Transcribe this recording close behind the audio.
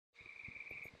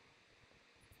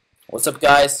What's up,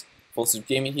 guys?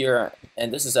 FullSuitGaming here,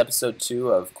 and this is episode 2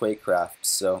 of Quakecraft.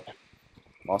 So,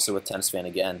 I'm also with Tennis Fan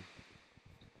again.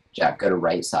 Jack, go to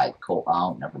right side. Cool.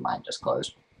 Oh, never mind. Just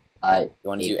closed. You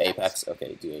want to do Apex?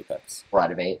 Okay, do Apex. 4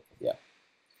 out of 8. Yeah.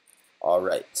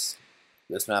 Alright.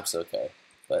 This map's okay,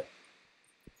 but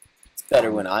it's better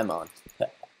when I'm on.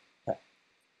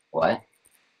 What?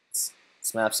 This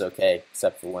map's okay,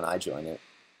 except for when I join it.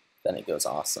 Then it goes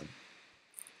awesome.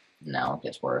 No, it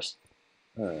gets worse.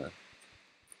 No.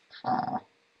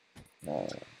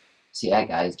 So yeah,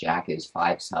 guys, Jack is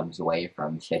 5 subs away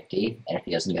from 50, and if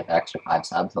he doesn't get the extra 5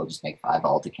 subs, he'll just make 5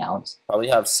 alt accounts. Probably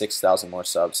have 6,000 more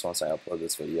subs once I upload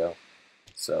this video.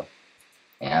 So,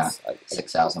 yeah,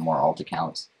 6,000 more alt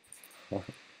accounts.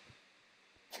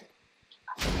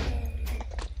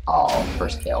 Oh,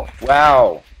 first kill.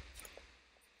 Wow!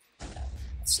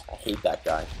 I hate that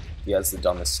guy. He has the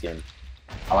dumbest skin.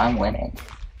 Oh, I'm winning.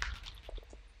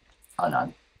 Oh,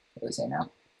 no. What is it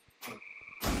now?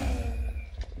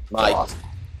 Mike,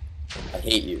 I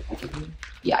hate you.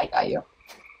 Yeah, I got you.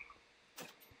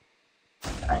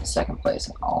 Alright, second place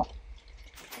in all.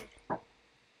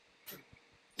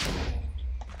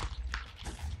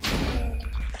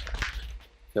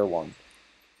 Kill one.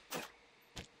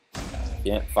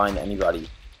 Can't find anybody.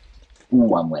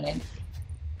 Ooh, I'm winning.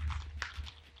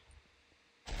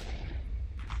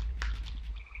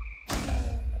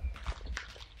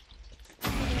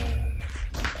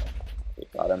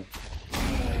 Got him.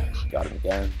 Got him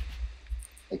again.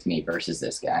 It's me versus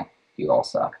this guy. You all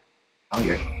suck. Oh,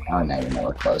 now you're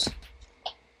nowhere close.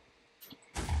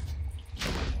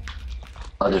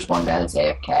 Oh, there's one guy that's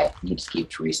AFK. He just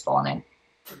keeps respawning.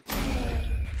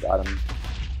 Got him.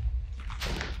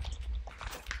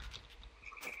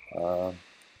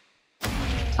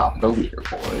 Top of the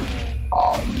leaderboard.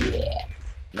 Oh, yeah.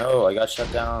 No, I got shut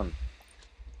down.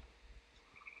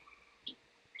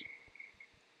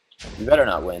 You better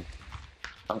not win.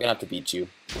 I'm gonna have to beat you.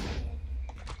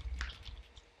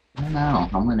 I don't know.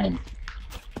 I'm winning.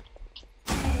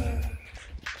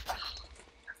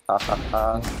 Ha ha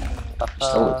ha.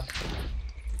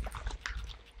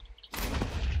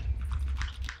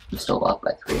 I'm still up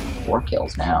by 4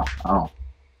 kills now. Oh.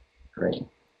 3.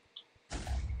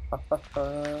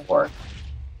 4.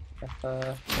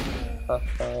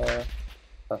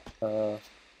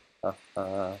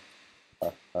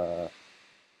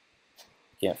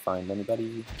 Can't find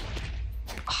anybody.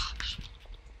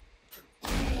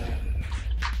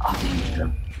 Oh,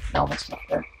 damn. No, that's not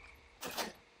there.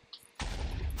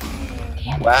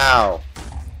 Damn it. Wow!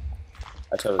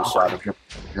 I totally shot him.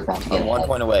 You're about to get I'm 1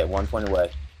 point away, 1 point away.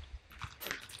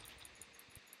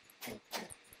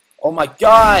 Oh my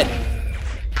god!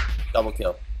 Double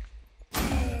kill.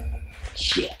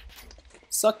 Shit.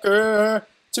 Sucker!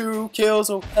 2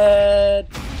 kills ahead!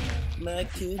 My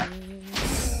goodness.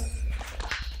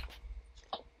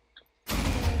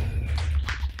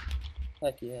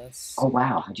 Heck yes. Oh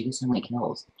wow, how'd you get so many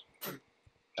kills?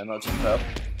 MLG Pro?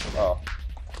 Oh.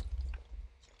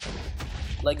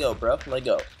 Let go, bro. Let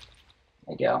go.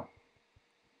 There you go.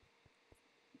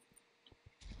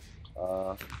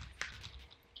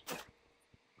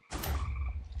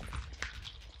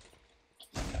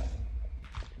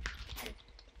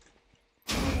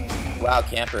 Wow,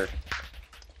 camper.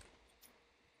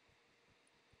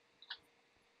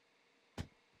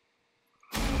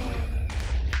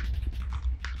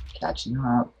 Catching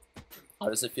up. How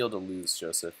does it feel to lose,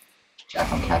 Joseph?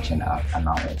 Jack, I'm catching up. I'm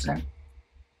not losing.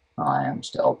 Well, I am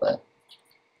still, but...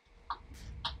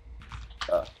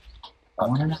 I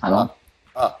wonder if I'm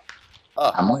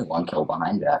only 1 kill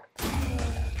behind Jack.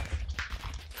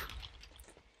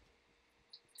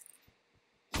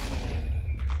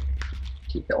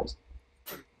 Two kills.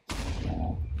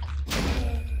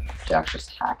 Jack's just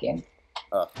hacking.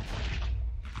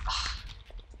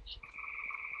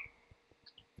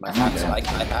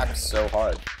 I hacked so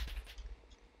hard.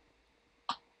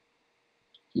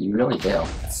 You really do.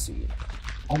 Let's see.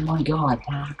 Oh my god,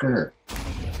 hacker!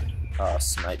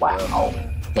 Snipe. Wow.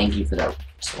 Thank you for that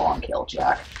spawn kill,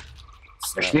 Jack.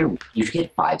 You should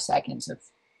get 5 seconds of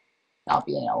not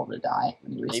being able to die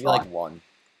when you respawn. Maybe like 1.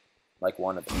 Like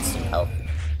 1 of instant health.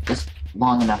 Just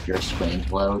long enough for your screen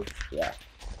to load. Yeah.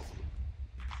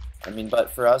 I mean, but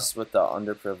for us with the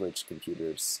underprivileged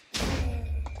computers...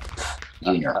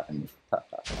 You and your...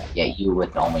 yeah, you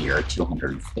with only your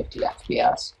 250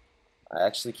 FPS. I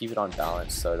actually keep it on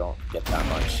balance so I don't get that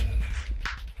much.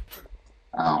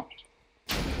 Oh.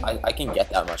 I can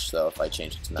get that much though if I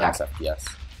change it to max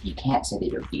FPS. You can't say that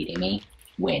you're beating me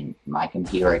when my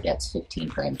computer gets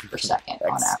 15 frames per second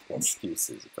on average.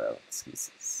 Excuses, bro.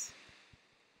 Excuses.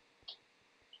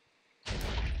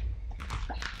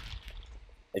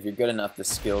 If you're good enough, the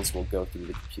skills will go through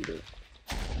the computer.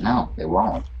 No, they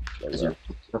won't. They Because will. your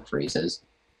computer freezes.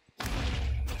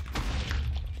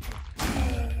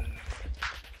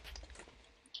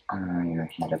 You're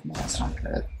ahead of me. That's not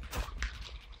good.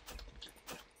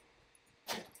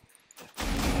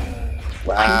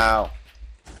 Wow.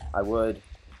 I would.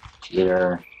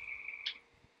 Cheater.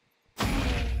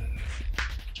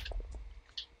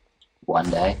 One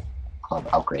day, I'll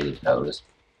have upgraded those.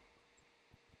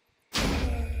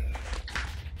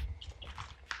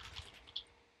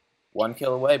 One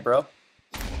kill away, bro.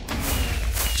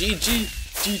 GG!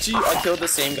 GG! I killed the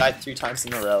same guy 3 times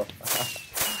in a row.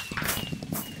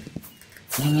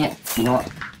 Dang it. You know what?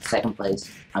 Second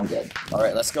place. I'm good.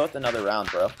 Alright, let's go with another round,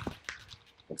 bro.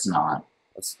 It's not.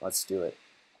 Let's do it.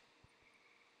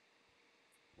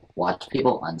 Watch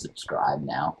people unsubscribe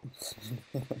now.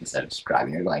 Instead of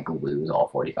subscribing, you're going to lose all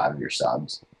 45 of your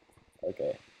subs.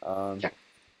 Okay.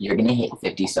 You're going to hit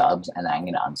 50 subs, and then I'm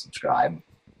going to unsubscribe.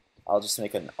 I'll just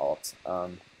make an alt.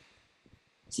 So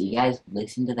you guys,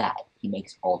 listen to that. He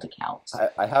makes alt accounts.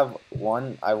 I have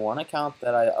one account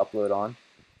that I upload on,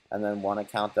 and then one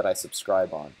account that I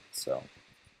subscribe on. So,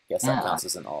 guess that counts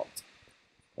as an alt.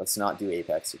 Let's not do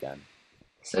Apex again.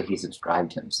 So he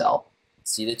subscribed to himself.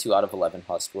 See the 2 out of 11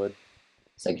 Hustwood?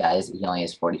 So guys, he only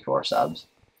has 44 subs.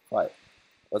 What?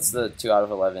 What's the 2 out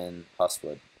of 11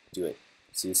 Hustwood? Do it.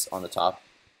 See this on the top?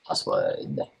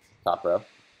 Hustwood. Top row?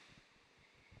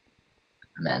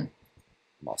 And then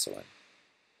I'm also in.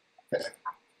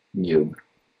 noob.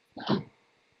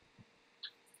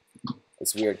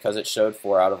 It's weird because it showed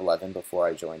 4 out of 11 before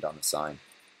I joined on the sign.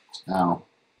 Oh.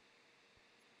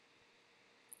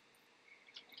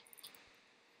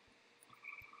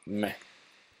 Meh.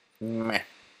 Meh.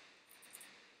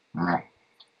 Alright.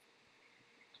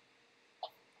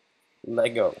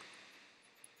 Lego.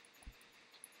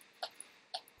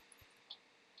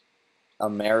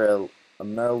 Amerilium.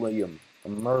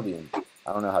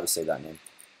 I don't know how to say that name.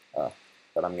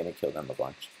 But I'm gonna kill them a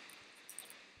bunch.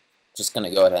 Just gonna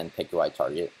go ahead and pick who I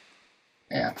target.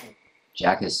 Yeah.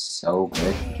 Jack is so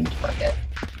good, he can target.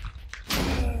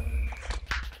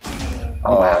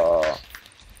 Oh, wow.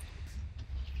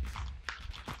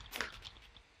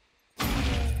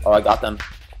 Oh, I got them.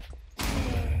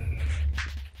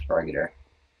 Targeter.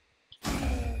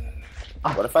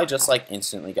 What if I just like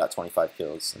instantly got 25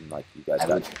 kills and like you guys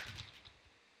got?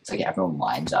 It's like everyone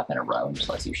lines up in a row and just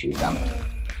lets you shoot them.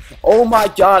 Oh my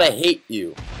god, I hate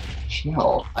you.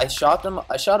 Chill. I shot them.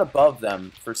 I shot above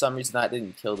them. For some reason, that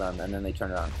didn't kill them, and then they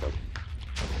turned around and killed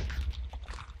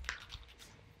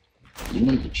me. You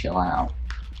need to chill out.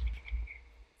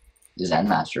 The Zen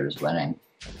Master is winning.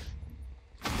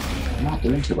 You're not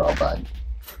doing too well, bud.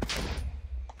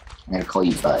 I'm gonna call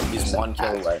you bud. He's 1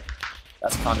 kill away.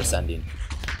 That's condescending.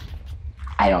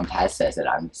 I don't pass says it.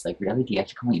 I'm just like, really? Do you have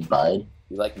to call me bud?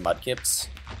 You like mudkips?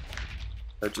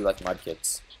 Heard you like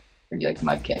mudkips. Or do you like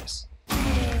mudkicks?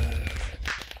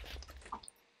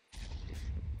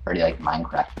 Or do you like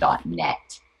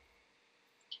Minecraft.net?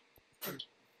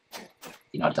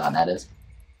 You know what .net is?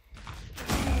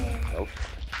 Nope.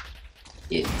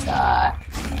 It's,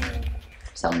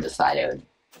 someone decided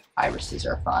irises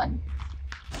are fun.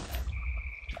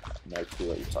 No clue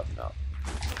what you're talking about.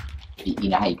 You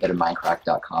know how you go to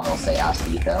Minecraft.com, it'll say Ask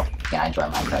Etho? Can I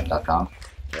join Minecraft.com?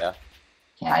 Yeah.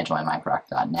 Can I join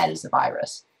Minecraft.net is the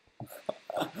virus.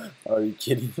 Are you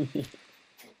kidding me?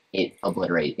 It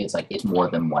obliterates, it's like, it's more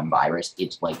than one virus.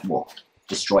 It's like, well,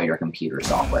 destroy your computer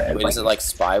software. Wait, is it like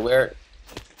spyware?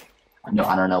 No,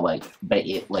 I don't know, like, but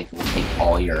it, like, will take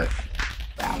all your,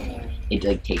 it,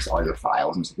 like, takes all your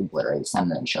files and just obliterates them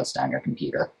and then shuts down your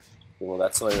computer. Well,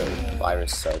 that's what a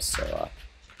virus says, so,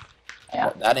 Yeah.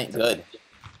 well, that ain't good.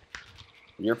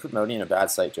 You're promoting a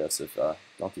bad site, Joseph.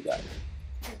 Don't do that.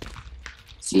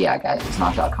 So yeah, guys, it's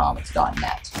not .com, it's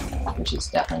 .net, which is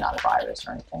definitely not a virus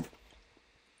or anything.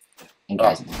 And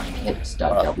guys, it's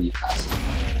 .ws.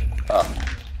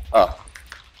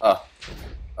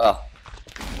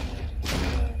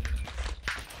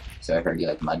 So I heard you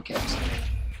like mudkicks.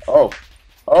 Oh,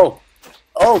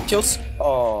 kills.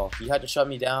 Oh, he had to shut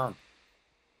me down.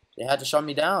 They had to shut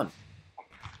me down.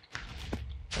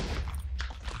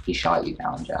 He shot you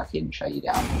down, Jack. He didn't shut you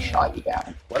down, he shot you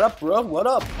down. What up, bro? What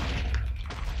up?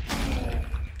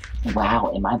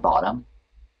 Wow, am I bottom?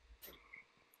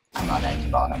 I'm not any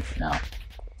bottom, no.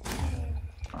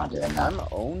 I'm not doing that. I'm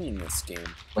owning this game.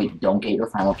 Wait, don't get your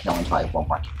final kill until I have one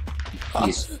more kill.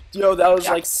 Please, Yo, that was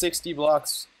Yeah. like 60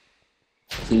 blocks.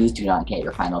 please do not get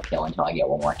your final kill until I get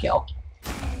one more kill.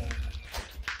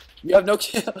 You have no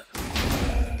kill.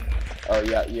 Oh,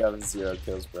 yeah, you have 0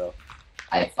 kills, bro.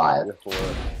 I have 5. You're 4.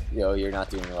 Yo, you're not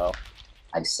doing well.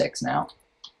 I have 6 now.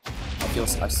 I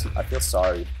feel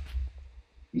sorry.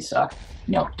 You suck.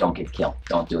 No, don't get killed.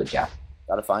 Don't do it, Jeff.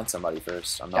 Gotta find somebody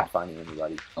first. I'm not finding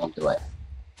anybody. Don't do it.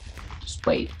 Just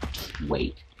wait.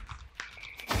 Wait.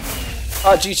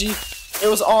 Ah, GG. It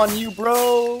was on you,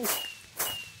 bro.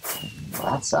 Well,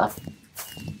 that sucked.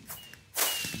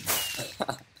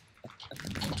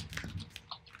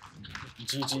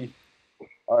 GG.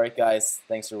 Alright, guys.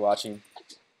 Thanks for watching.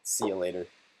 See you later.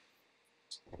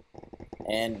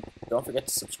 And don't forget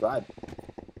to subscribe.